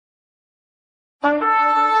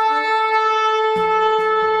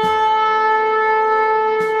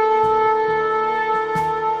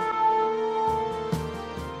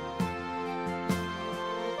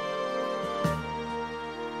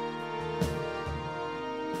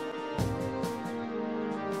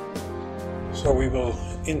So we will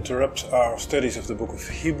interrupt our studies of the book of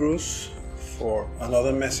Hebrews for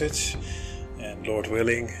another message, and Lord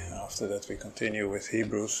willing, after that we continue with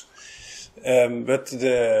Hebrews. But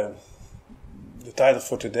the title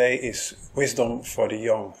for today is Wisdom for the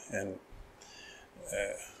Young, and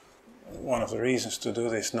one of the reasons to do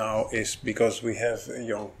this now is because we have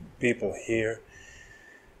young people here,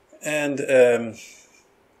 and there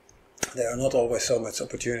are not always so much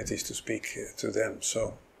opportunities to speak to them.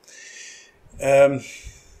 So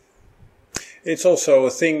it's also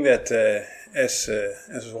a thing that as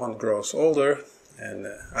one grows older, and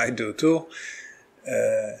I do too,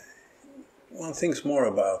 one thinks more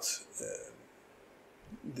about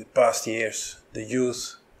the past years, the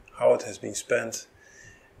youth, how it has been spent,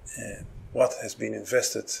 what has been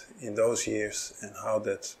invested in those years, and how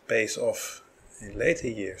that pays off in later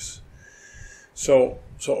years. So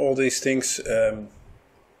all these things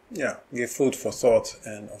give food for thought,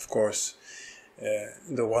 and of course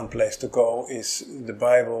the one place to go is the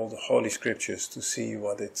Bible, the Holy Scriptures, to see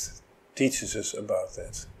what it teaches us about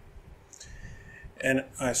that. And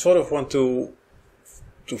I sort of want to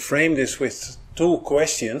frame this with two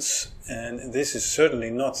questions, and this is certainly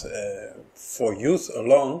not for youth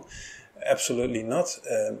alone, absolutely not.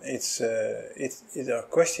 It are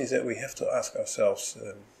questions that we have to ask ourselves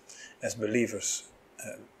as believers.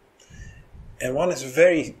 And one is a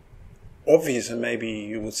very obvious and maybe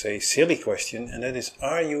you would say silly question, and that is,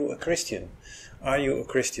 are you a Christian? Are you a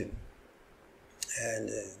Christian?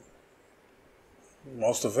 And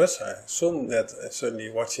most of us, I assume that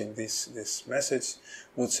certainly watching this message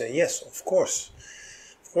would say, yes, of course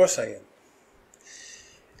I am.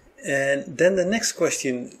 And then the next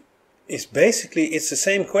question is basically, it's the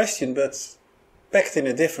same question but packed in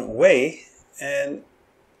a different way, and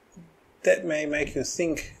that may make you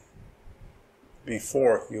think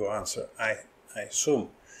before you answer, I assume.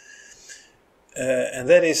 And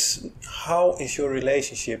that is, how is your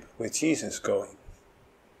relationship with Jesus going?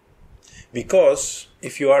 Because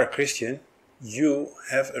if you are a Christian, you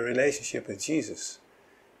have a relationship with Jesus.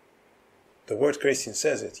 The word Christian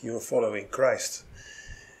says it, you are following Christ.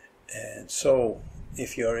 And so,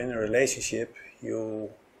 if you are in a relationship, you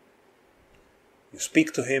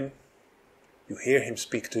speak to Him, you hear Him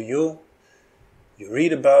speak to you, you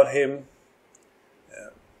read about Him,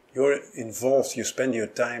 you're involved, you spend your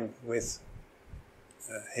time with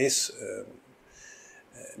His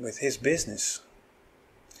business.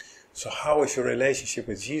 So how is your relationship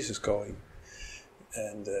with Jesus going?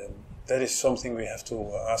 And that is something we have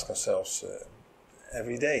to ask ourselves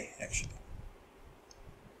every day, actually.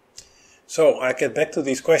 So I get back to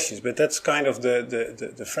these questions, but that's kind of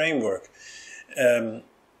the framework. And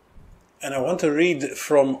I want to read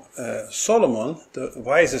from Solomon, the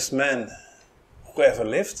wisest man who ever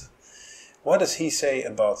lived. What does he say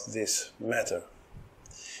about this matter?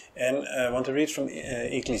 And I want to read from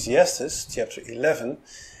Ecclesiastes chapter 11,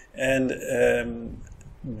 and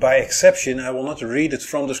by exception I will not read it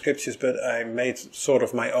from the scriptures, but I made sort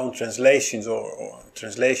of my own translations or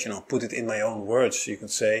put it in my own words, you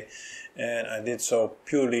could say, and I did so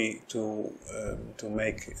purely to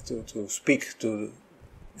speak to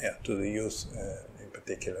the youth in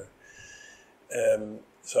particular.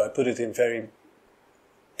 So I put it in very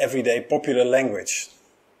everyday popular language.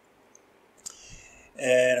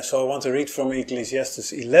 And so I want to read from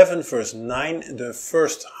Ecclesiastes 11 verse 9, the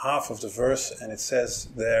first half of the verse, and it says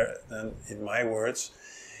there, and in my words,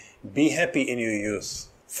 "Be happy in your youth,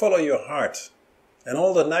 follow your heart, and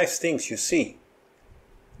all the nice things you see,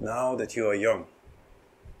 now that you are young."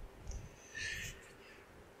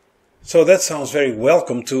 So that sounds very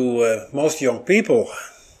welcome to most young people.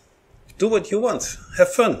 Do what you want,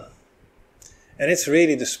 have fun. And it's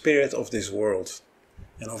really the spirit of this world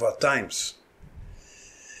and of our times.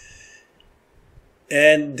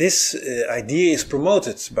 And this idea is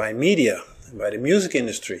promoted by media, by the music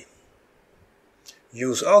industry.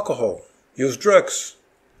 Use alcohol, use drugs,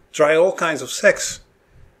 try all kinds of sex.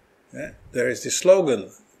 There is this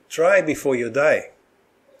slogan, try before you die.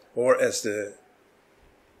 Or as the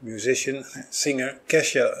singer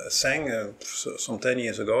Kesha sang some 10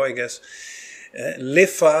 years ago, I guess,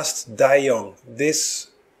 live fast, die young. This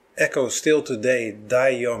echoes still today,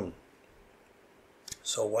 die young.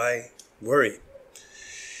 So why worry?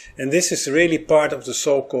 And this is really part of the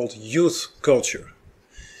so-called youth culture.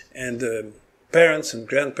 And parents and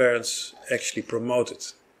grandparents actually promote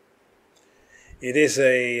it. It is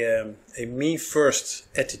a me-first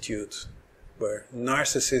attitude where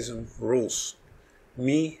narcissism rules.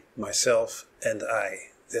 Me, myself, and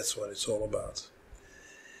I. That's what it's all about.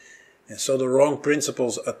 And so the wrong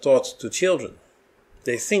principles are taught to children.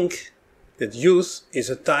 They think that youth is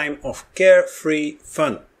a time of carefree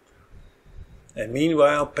fun. And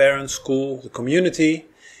meanwhile, parents, school, the community,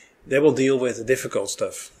 they will deal with the difficult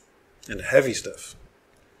stuff and the heavy stuff.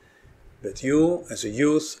 But you, as a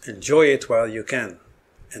youth, enjoy it while you can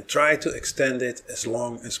and try to extend it as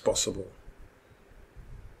long as possible.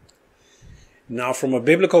 Now, from a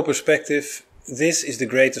biblical perspective, this is the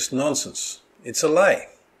greatest nonsense. It's a lie.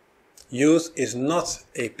 Youth is not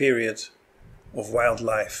a period of wild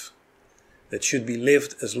life that should be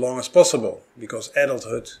lived as long as possible, because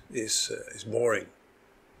adulthood is boring.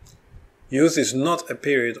 Youth is not a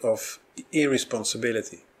period of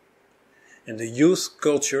irresponsibility. And the youth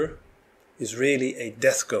culture is really a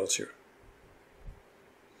death culture.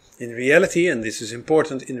 In reality, and this is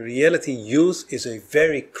important, in reality, youth is a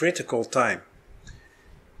very critical time.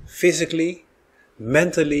 Physically,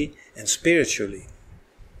 mentally, and spiritually.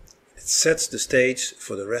 It sets the stage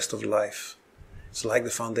for the rest of life. It's like the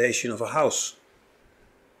foundation of a house.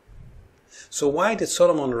 So why did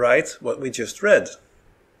Solomon write what we just read?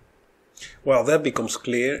 Well, that becomes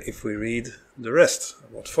clear if we read the rest,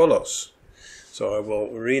 what follows. So I will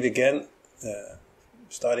read again,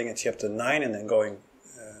 starting in chapter 9 and then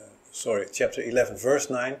chapter 11 verse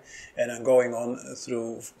 9, and I'm going on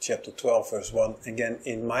through chapter 12 verse 1, again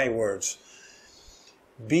in my words.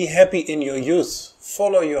 Be happy in your youth,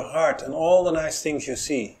 follow your heart and all the nice things you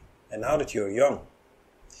see, and now that you're young.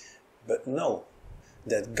 But know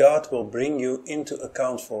that God will bring you into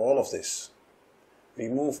account for all of this.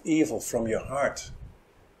 Remove evil from your heart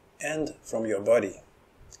and from your body,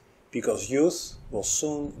 because youth will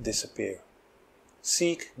soon disappear.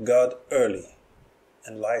 Seek God early,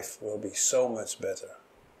 and life will be so much better.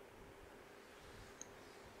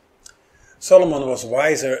 Solomon was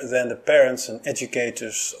wiser than the parents and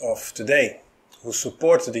educators of today, who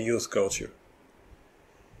support the youth culture.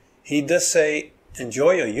 He does say,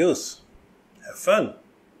 enjoy your youth, have fun,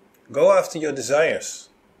 go after your desires.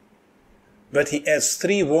 But he adds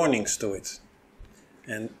 3 warnings to it,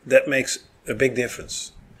 and that makes a big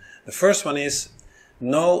difference. The first one is,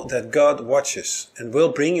 know that God watches and will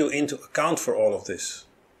bring you into account for all of this.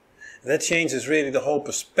 That changes really the whole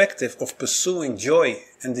perspective of pursuing joy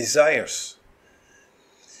and desires.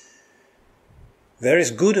 There is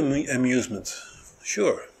good amusement,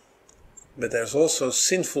 sure, but there's also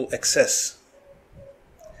sinful excess.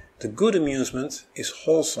 The good amusement is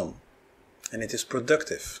wholesome and it is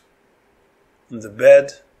productive. And the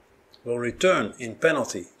bad will return in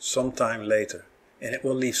penalty sometime later, and it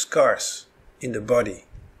will leave scars in the body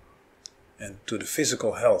and to the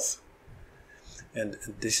physical health. And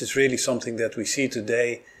this is really something that we see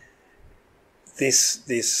today.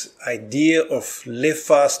 This idea of live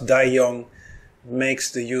fast, die young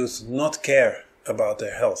makes the youth not care about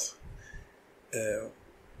their health.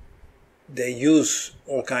 They use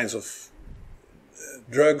all kinds of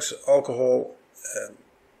drugs, alcohol,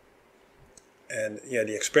 and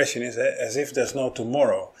the expression is as if there's no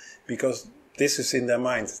tomorrow, because this is in their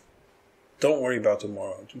mind. Don't worry about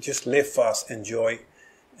tomorrow. Just live fast, enjoy,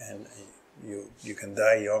 and you can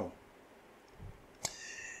die young.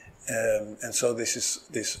 And so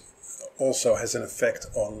this also has an effect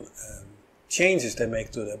on changes they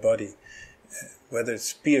make to their body, whether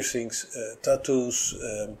it's piercings, tattoos,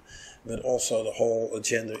 but also the whole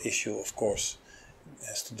gender issue, of course,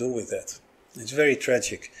 has to do with that. It's very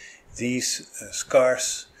tragic. These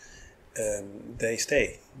scars, they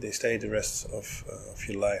stay the rest of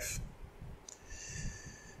your life.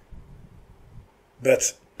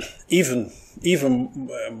 But even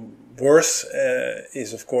worse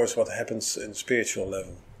is, of course, what happens in the spiritual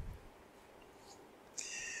level.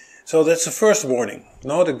 So that's the first warning.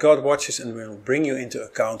 Know that God watches and will bring you into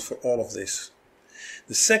account for all of this.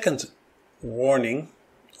 The second warning,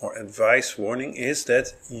 or advice warning, is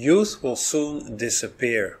that youth will soon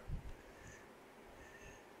disappear.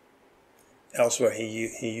 Elsewhere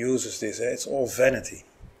he uses this, it's all vanity.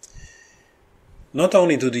 Not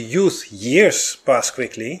only do the youth years pass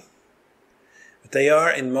quickly, but they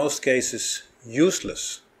are in most cases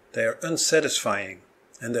useless. They are unsatisfying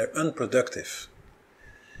and they're unproductive.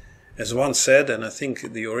 As one said, and I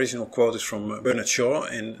think the original quote is from Bernard Shaw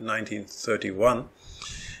in 1931,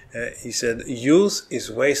 he said, youth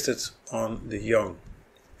is wasted on the young.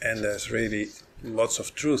 And there's really lots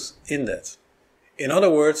of truth in that. In other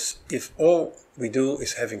words, if all we do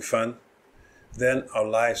is having fun, then our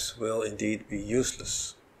lives will indeed be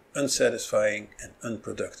useless, unsatisfying and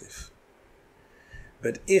unproductive.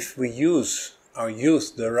 But if we use our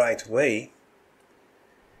youth the right way,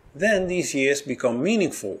 then these years become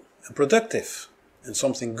meaningful and productive, and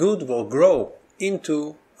something good will grow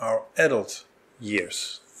into our adult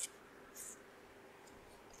years.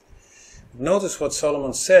 Notice what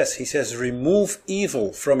Solomon says. He says, remove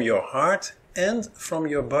evil from your heart and from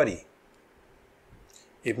your body.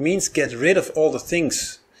 It means get rid of all the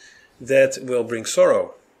things that will bring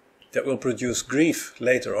sorrow, that will produce grief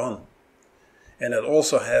later on, and that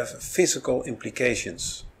also have physical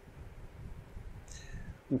implications.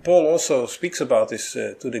 And Paul also speaks about this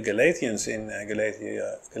to the Galatians in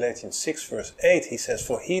Galatians 6 verse 8. He says,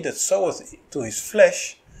 for he that soweth to his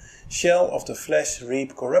flesh shall of the flesh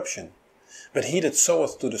reap corruption, but he that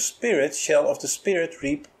soweth to the Spirit shall of the Spirit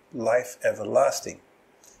reap life everlasting.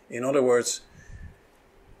 In other words,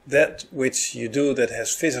 that which you do that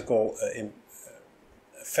has physical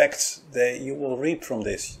effects, you will reap from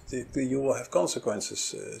this. You will have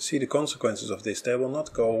consequences. See the consequences of this. They will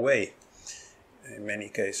not go away in many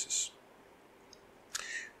cases.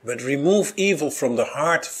 But remove evil from the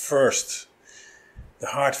heart first. The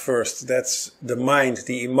heart first, that's the mind,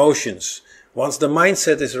 the emotions. Once the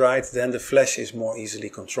mindset is right, then the flesh is more easily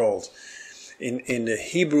controlled. In the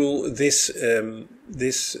Hebrew, this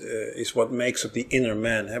is what makes up the inner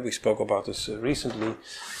man. We spoke about this recently,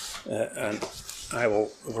 and I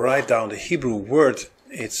will write down the Hebrew word.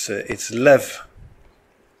 It's lev.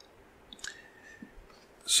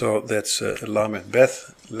 So that's lamed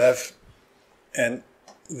beth, lev, and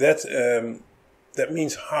that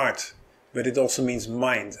means heart, but it also means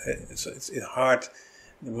mind. It's heart,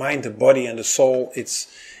 the mind, the body, and the soul.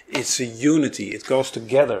 It's a unity. It goes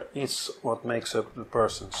together. It's what makes up the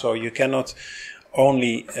person. So you cannot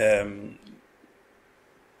only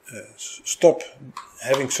stop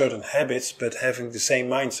having certain habits, but having the same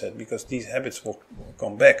mindset, because these habits will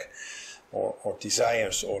come back, or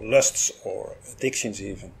desires, or lusts, or addictions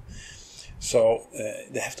even. So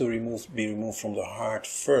they have to be removed from the heart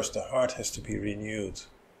first. The heart has to be renewed.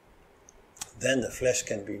 Then the flesh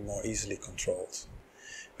can be more easily controlled.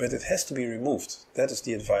 But it has to be removed. That is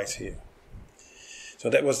the advice here. So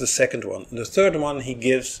that was the second one. The third one he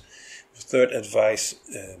gives, the third advice,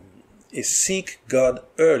 is seek God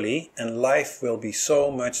early and life will be so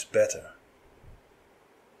much better.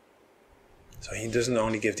 So he doesn't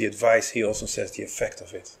only give the advice, he also says the effect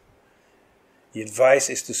of it. The advice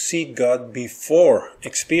is to seek God before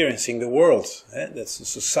experiencing the world. That's the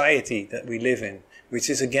society that we live in, which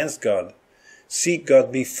is against God. Seek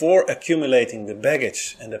God before accumulating the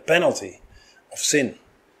baggage and the penalty of sin,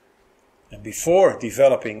 and before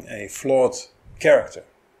developing a flawed character.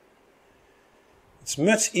 It's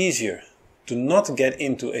much easier to not get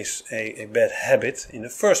into a bad habit in the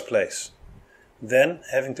first place than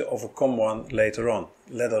having to overcome one later on,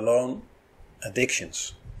 let alone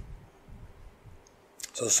addictions.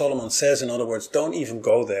 So Solomon says, in other words, don't even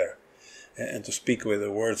go there. And to speak with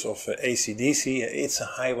the words of AC/DC, it's a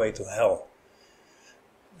highway to hell.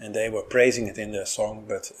 And they were praising it in their song,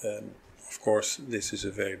 but of course this is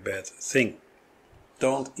a very bad thing.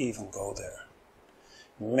 Don't even go there.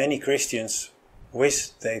 Many Christians wish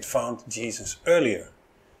they'd found Jesus earlier,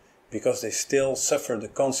 because they still suffer the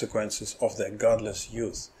consequences of their godless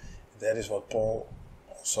youth. That is what Paul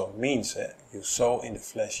also means. You sow in the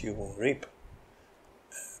flesh, you will reap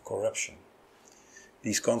corruption.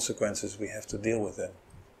 These consequences, we have to deal with them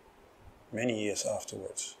many years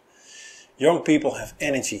afterwards. Young people have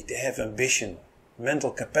energy, they have ambition,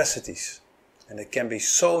 mental capacities, and they can be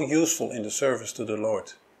so useful in the service to the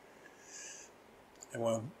Lord. And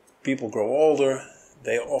when people grow older,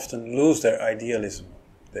 they often lose their idealism,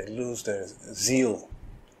 they lose their zeal.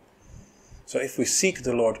 So if we seek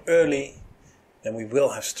the Lord early, then we will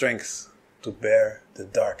have strength to bear the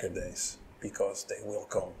darker days, because they will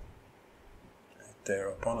come. They're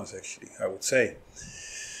upon us, actually, I would say.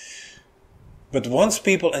 But once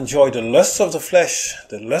people enjoy the lusts of the flesh,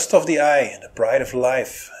 the lust of the eye, and the pride of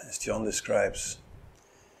life, as John describes,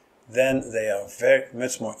 then they are very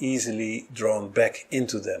much more easily drawn back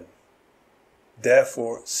into them.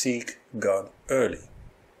 Therefore, seek God early.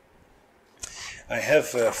 I have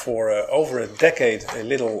for over a decade a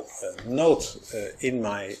little note in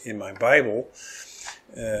my Bible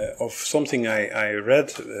of something I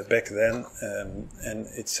read back then, and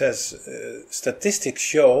it says statistics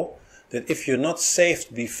show that if you're not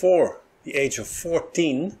saved before the age of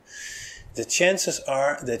 14, the chances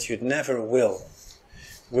are that you never will.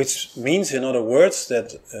 Which means, in other words,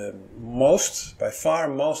 that by far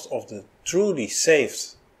most of the truly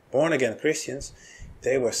saved, born-again Christians,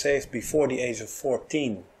 they were saved before the age of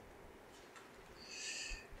 14.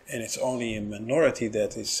 And it's only a minority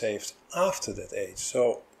that is saved after that age.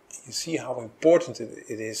 So you see how important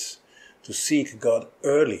it is to seek God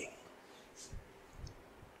early.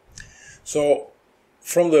 So,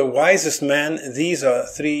 from the wisest man, these are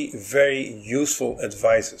three very useful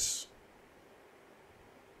advices.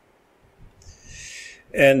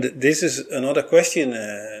 And this is another question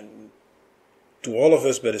to all of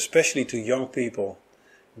us, but especially to young people.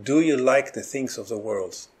 Do you like the things of the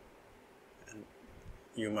world? And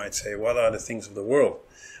you might say, what are the things of the world?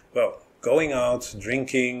 Well, going out,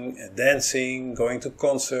 drinking, dancing, going to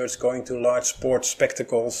concerts, going to large sports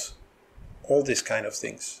spectacles, all these kind of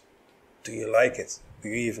things. Do you like it? Do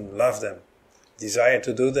you even love them? Desire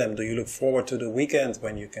to do them? Do you look forward to the weekend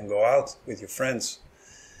when you can go out with your friends?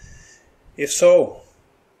 If so,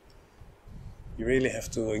 you really have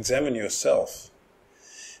to examine yourself.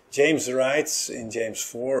 James writes in James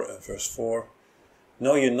 4, verse 4,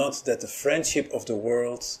 "Know you not that the friendship of the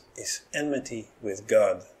world is enmity with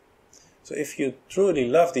God?" So if you truly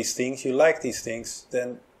love these things, you like these things,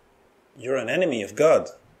 then you're an enemy of God.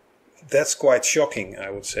 That's quite shocking, I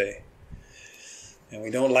would say. And we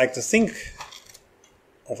don't like to think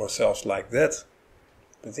of ourselves like that.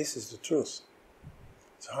 But this is the truth.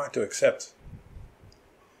 It's hard to accept.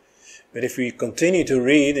 But if we continue to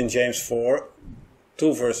read in James 4,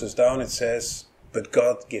 2 verses down, it says, "But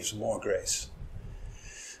God gives more grace."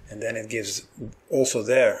 And then it gives also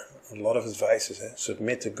there a lot of advices.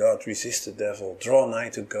 Submit to God, resist the devil, draw nigh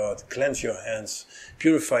to God, cleanse your hands,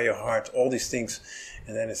 purify your heart, all these things.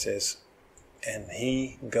 And then it says, "And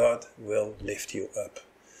He, God, will lift you up."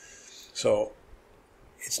 So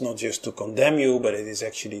it's not just to condemn you, but it is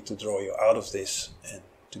actually to draw you out of this and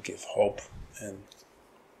to give hope and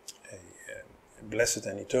a blessed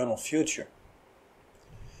and eternal future.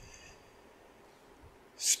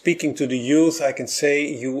 Speaking to the youth, I can say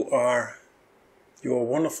you are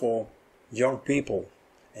wonderful young people,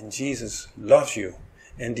 and Jesus loves you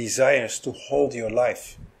and desires to hold your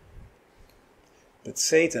life. But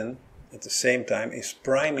Satan, at the same time, is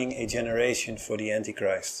priming a generation for the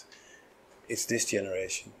Antichrist. It's this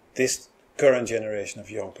generation, this current generation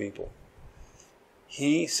of young people.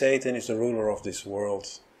 Satan, is the ruler of this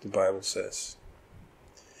world, the Bible says.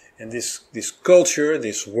 And this culture,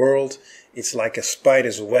 this world, it's like a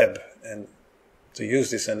spider's web. And to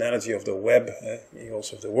use this analogy of the web, you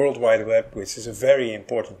also have the World Wide Web, which is a very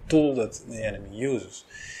important tool that the enemy uses.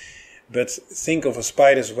 But think of a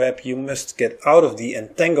spider's web, you must get out of the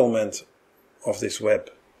entanglement of this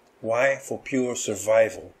web. Why? For pure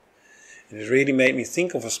survival. It really made me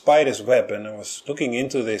think of a spider's web, and I was looking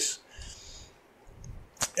into this.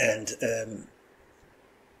 And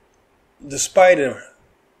the spider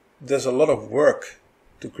does a lot of work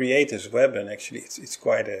to create this web, and actually it's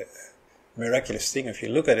quite a miraculous thing if you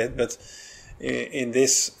look at it. But in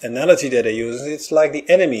this analogy that I use, it's like the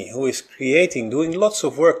enemy who is doing lots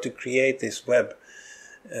of work to create this web.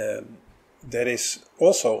 That is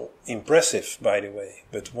also impressive, by the way.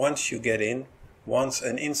 But once you get in, once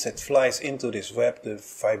an insect flies into this web, the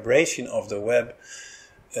vibration of the web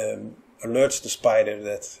alerts the spider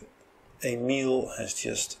that a meal has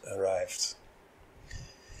just arrived.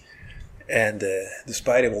 And the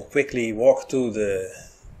spider will quickly walk to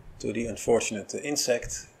the unfortunate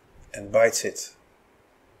insect and bites it,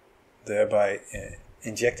 thereby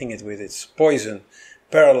injecting it with its poison,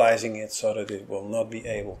 paralyzing it so that it will not be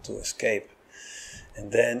able to escape.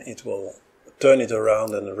 And then it will turn it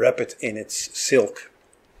around and wrap it in its silk.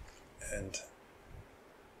 And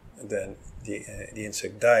then the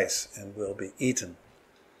insect dies and will be eaten.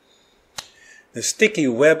 The sticky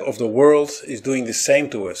web of the world is doing the same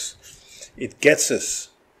to us. It gets us,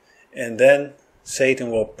 and then Satan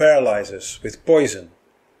will paralyze us with poison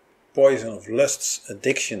of lusts,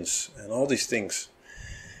 addictions, and all these things.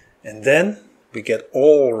 And then we get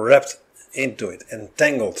all wrapped into it,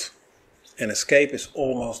 entangled, and escape is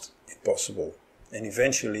almost impossible. And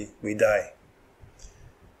eventually we die.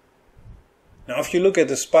 Now, if you look at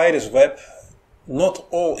the spider's web, not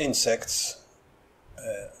all insects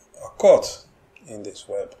are caught in this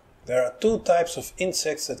web. There are two types of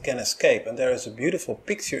insects that can escape, and there is a beautiful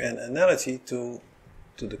picture and analogy to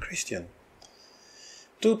the Christian.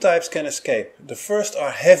 Two types can escape. The first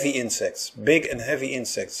are heavy insects, big and heavy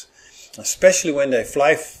insects, especially when they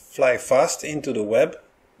fly fast into the web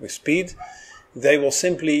with speed. They will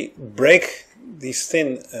simply break these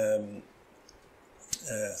thin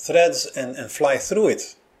threads and fly through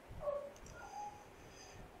it.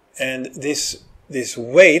 And this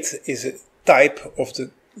weight is a type of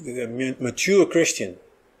the mature Christian,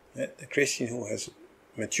 the Christian who has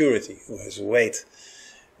maturity, who has weight,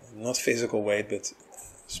 not physical weight, but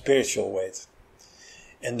spiritual weight.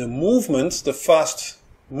 And the movement, the fast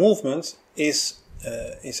movement, is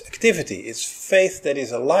activity. It's faith that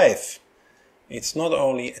is alive. It's not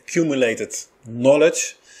only accumulated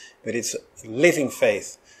knowledge, but it's living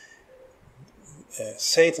faith.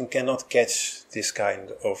 Satan cannot catch this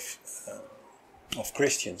kind of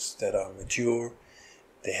Christians that are mature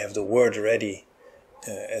They have the word ready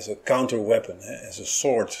as a counter weapon, as a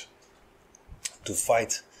sword to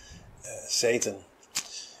fight Satan.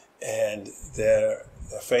 And their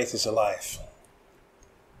faith is alive.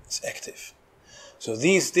 It's active. So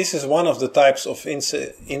this is one of the types of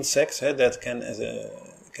insects that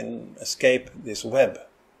can escape this web.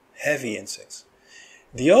 Heavy insects.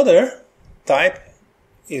 The other type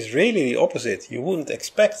is really the opposite. You wouldn't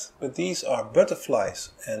expect, but these are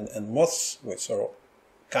butterflies and moths, which are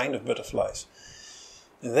kind of butterflies.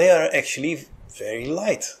 And they are actually very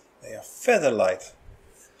light. They are feather light.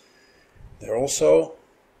 They're also,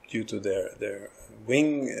 due to their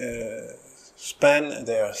wing span,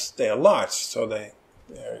 they are large, so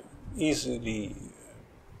they're easily.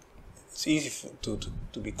 It's easy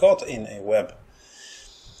to be caught in a web.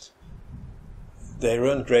 They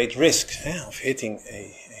run great risk of hitting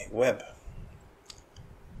a web.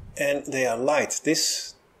 And they are light.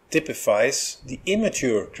 This typifies the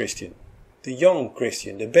immature Christian, the young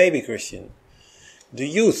Christian, the baby Christian, the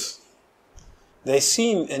youth. They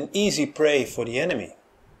seem an easy prey for the enemy.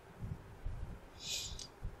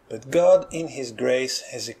 But God in His grace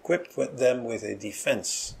has equipped them with a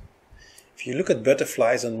defense. If you look at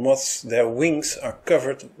butterflies and moths, their wings are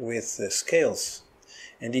covered with scales.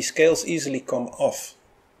 And these scales easily come off.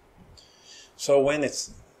 So when it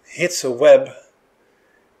hits a web,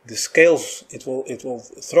 the scales, it will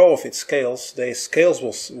throw off its scales. The scales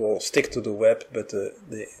will stick to the web, but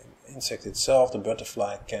the insect itself, the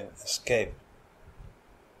butterfly, can escape.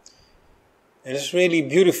 It is really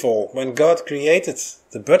beautiful. When God created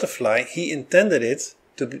the butterfly, He intended it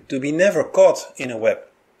to be never caught in a web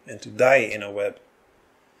and to die in a web.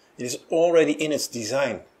 It is already in its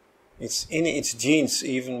design. It's in its genes,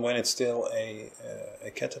 even when it's still a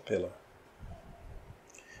caterpillar.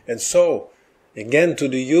 And so, again to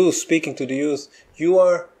the youth, speaking to the youth, you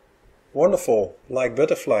are wonderful like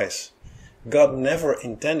butterflies. God never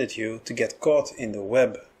intended you to get caught in the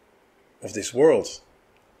web of this world.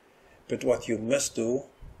 But what you must do,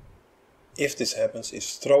 if this happens,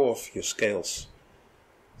 is throw off your scales.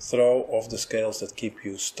 Throw off the scales that keep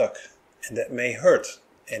you stuck. And that may hurt,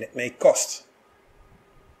 and it may cost.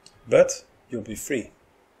 But you'll be free.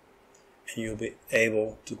 And you'll be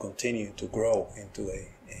able to continue to grow into a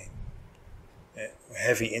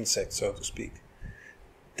heavy insect, so to speak.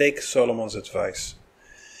 Take Solomon's advice.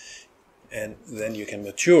 And then you can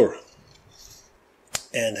mature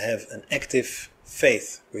and have an active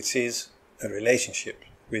faith, which is a relationship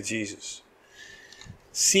with Jesus.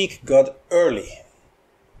 Seek God early,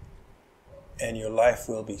 and your life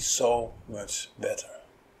will be so much better.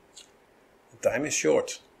 The time is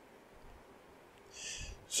short.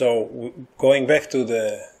 So, going back to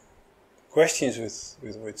the questions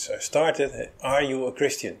with which I started, are you a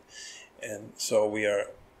Christian? And so we are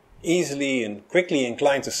easily and quickly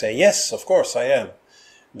inclined to say, yes, of course I am.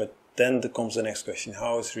 But then comes the next question,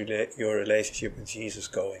 how is your relationship with Jesus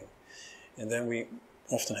going? And then we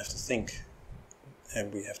often have to think,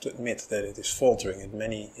 and we have to admit that it is faltering in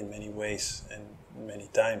many ways and many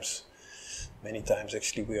times. Many times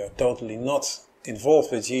actually we are totally not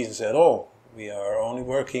involved with Jesus at all. We are only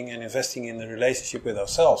working and investing in the relationship with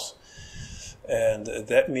ourselves. And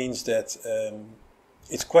that means that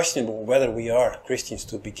it's questionable whether we are Christians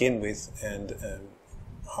to begin with and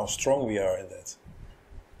how strong we are in that.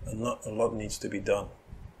 A lot needs to be done.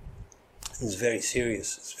 It's very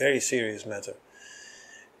serious. It's a very serious matter.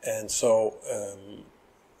 And so,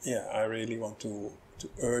 I really want to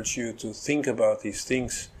urge you to think about these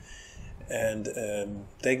things and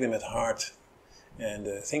take them at heart. And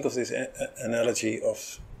think of this analogy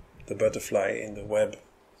of the butterfly in the web.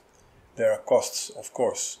 There are costs, of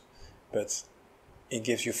course, but it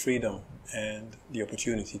gives you freedom and the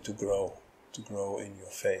opportunity to grow in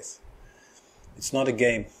your faith. It's not a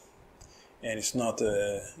game, and it's not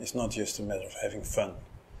just a matter of having fun.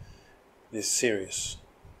 It's serious.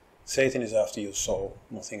 Satan is after your soul,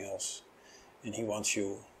 nothing else, and he wants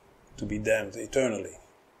you to be damned eternally.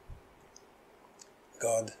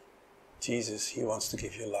 God, Jesus, He wants to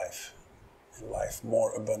give you life, and life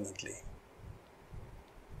more abundantly.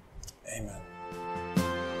 Amen.